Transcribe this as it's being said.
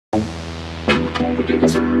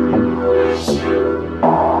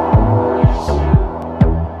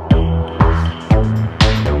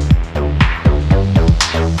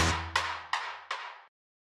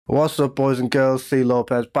What's up, boys and girls? C.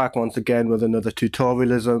 Lopez back once again with another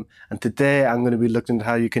tutorialism, and today I'm going to be looking at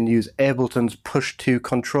how you can use Ableton's push-to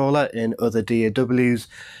controller in other DAWs.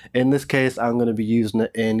 In this case I'm going to be using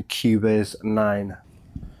it in Cubase 9.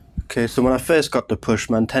 Okay, so when I first got the push,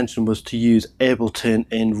 my intention was to use Ableton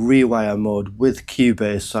in rewire mode with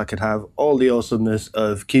Cubase, so I could have all the awesomeness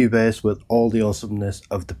of Cubase with all the awesomeness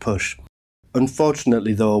of the push.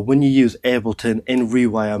 Unfortunately though, when you use Ableton in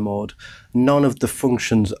rewire mode, none of the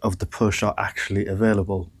functions of the push are actually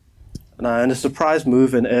available. Now, in a surprise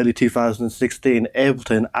move in early 2016,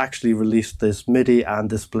 Ableton actually released this MIDI and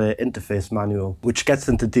display interface manual, which gets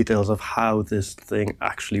into details of how this thing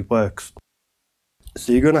actually works.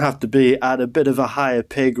 So you're going to have to be at a bit of a higher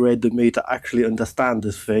pay grade than me to actually understand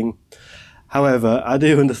this thing. However, I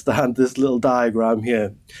do understand this little diagram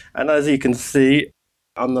here, and as you can see,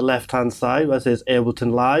 on the left hand side where it says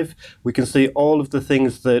Ableton Live, we can see all of the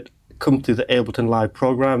things that come through the Ableton Live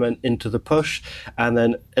program and into the push, and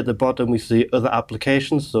then at the bottom we see other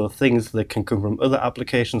applications, so things that can come from other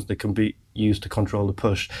applications that can be used to control the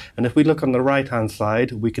push. And if we look on the right hand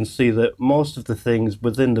side, we can see that most of the things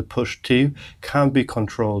within the push to can be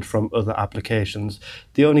controlled from other applications.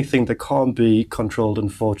 The only thing that can't be controlled,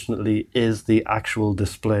 unfortunately, is the actual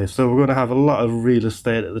display. So we're going to have a lot of real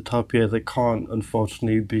estate at the top here that can't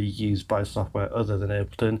unfortunately be used by software other than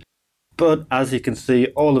Ableton. But as you can see,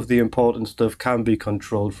 all of the important stuff can be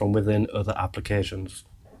controlled from within other applications.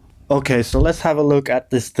 Okay, so let's have a look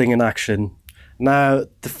at this thing in action. Now,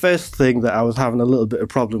 the first thing that I was having a little bit of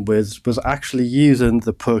problem with was actually using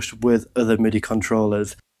the push with other MIDI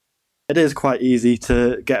controllers. It is quite easy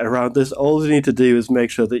to get around this. All you need to do is make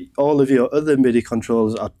sure that all of your other MIDI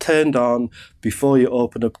controllers are turned on before you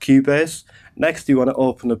open up Cubase. Next, you want to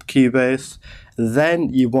open up Cubase. Then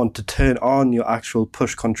you want to turn on your actual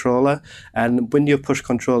push controller. And when your push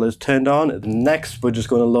controller is turned on, next we're just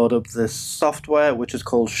going to load up this software, which is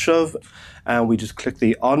called Shove. And we just click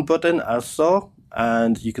the on button as so.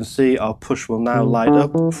 And you can see our push will now light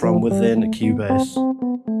up from within Cubase.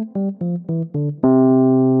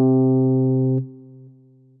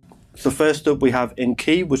 So first up we have in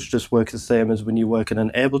key, which just works the same as when you work in an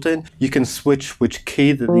Ableton. You can switch which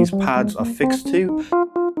key that these pads are fixed to.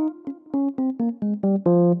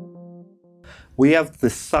 We have the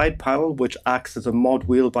side panel, which acts as a mod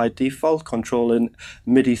wheel by default, controlling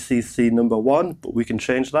MIDI CC number 1, but we can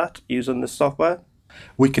change that using this software.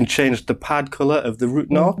 We can change the pad color of the root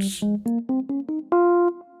notes.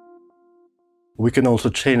 We can also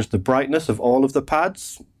change the brightness of all of the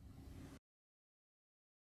pads.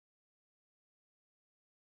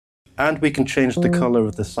 And we can change the color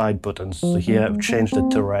of the side buttons. So here I've changed it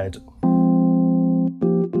to red.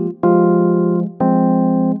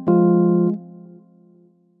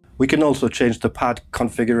 We can also change the pad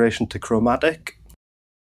configuration to chromatic.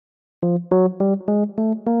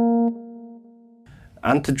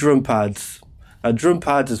 And to drum pads. Now, drum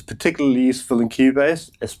pads is particularly useful in Cubase,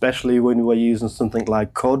 especially when we're using something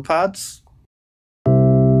like chord pads.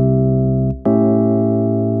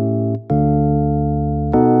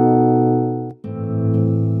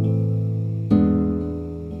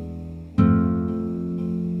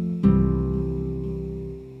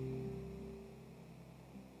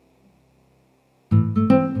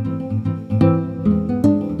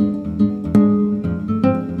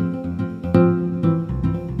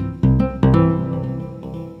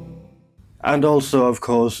 And also, of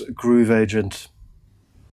course, Groove Agent.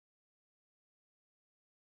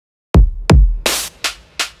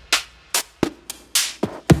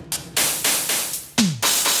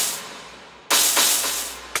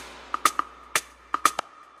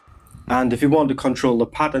 And if you want to control the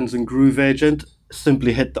patterns in Groove Agent,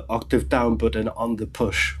 simply hit the octave down button on the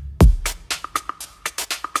push.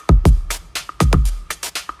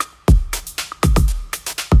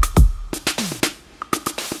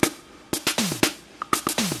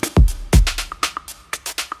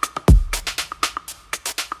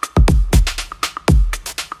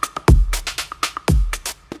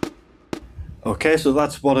 Okay, so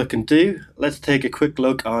that's what I can do. Let's take a quick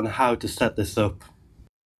look on how to set this up.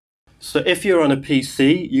 So if you're on a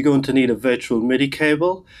PC, you're going to need a virtual MIDI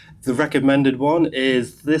cable. The recommended one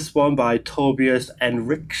is this one by Tobias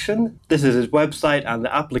Enrichsen. This is his website, and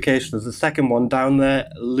the application is the second one down there,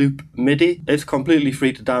 Loop MIDI. It's completely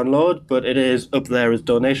free to download, but it is up there as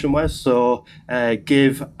donation-wise, so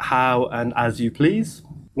give how and as you please.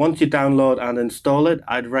 Once you download and install it,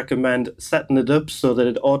 I'd recommend setting it up so that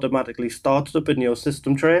it automatically starts up in your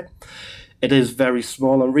system tray. It is very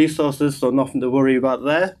small on resources, so nothing to worry about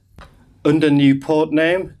there. Under new port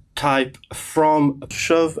name, type from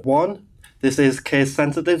shove 1. This is case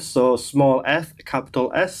sensitive, so small f,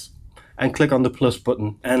 capital S, and click on the plus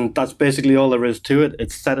button. And that's basically all there is to it.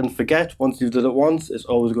 It's set and forget. Once you've done it once, it's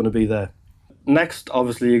always going to be there. Next,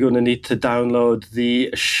 obviously, you're going to need to download the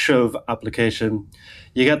Shove application.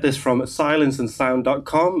 You get this from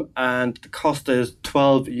silenceandsound.com, and the cost is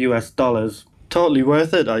 $12 US. Totally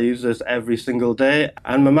worth it. I use this every single day,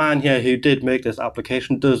 and my man here who did make this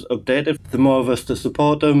application does update it. The more of us to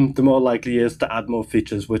support them, the more likely he is to add more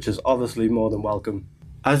features, which is obviously more than welcome.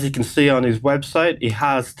 As you can see on his website, he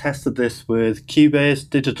has tested this with Cubase,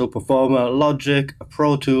 Digital Performer, Logic,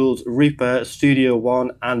 Pro Tools, Reaper, Studio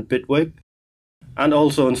One, and Bitwig, and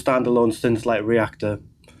also on standalone synths like Reactor.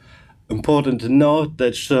 Important to note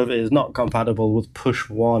that Shove is not compatible with Push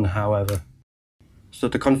 1, however. So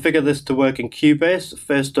to configure this to work in Cubase,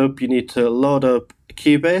 first up you need to load up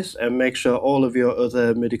Cubase and make sure all of your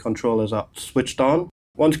other MIDI controllers are switched on.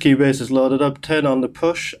 Once Cubase is loaded up, turn on the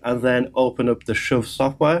Push and then open up the Shove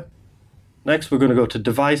software. Next we're going to go to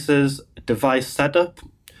Devices, Device Setup,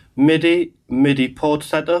 MIDI, MIDI Port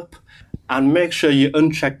Setup, and make sure you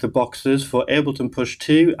uncheck the boxes for Ableton Push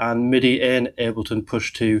 2 and MIDI in Ableton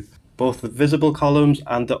Push 2, both the visible columns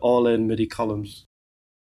and the all-in MIDI columns.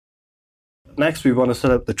 Next we want to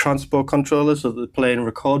set up the transport controller so that the play and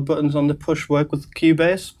record buttons on the Push work with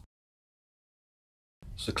Cubase.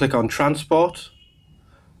 So click on Transport,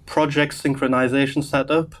 Project Synchronization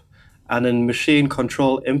Setup, and in Machine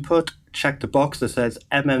Control Input, check the box that says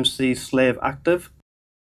MMC Slave Active.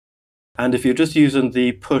 And if you're just using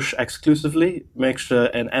the Push exclusively, make sure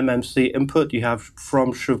in MMC input you have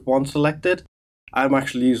from Shove 1 selected. I'm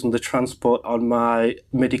actually using the transport on my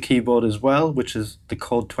MIDI keyboard as well, which is the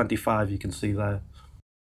code 25 you can see there.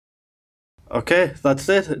 Okay, that's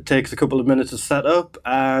it. It takes a couple of minutes to set up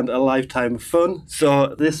and a lifetime of fun.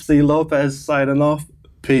 So this is C. Lopez signing off.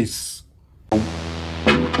 Peace.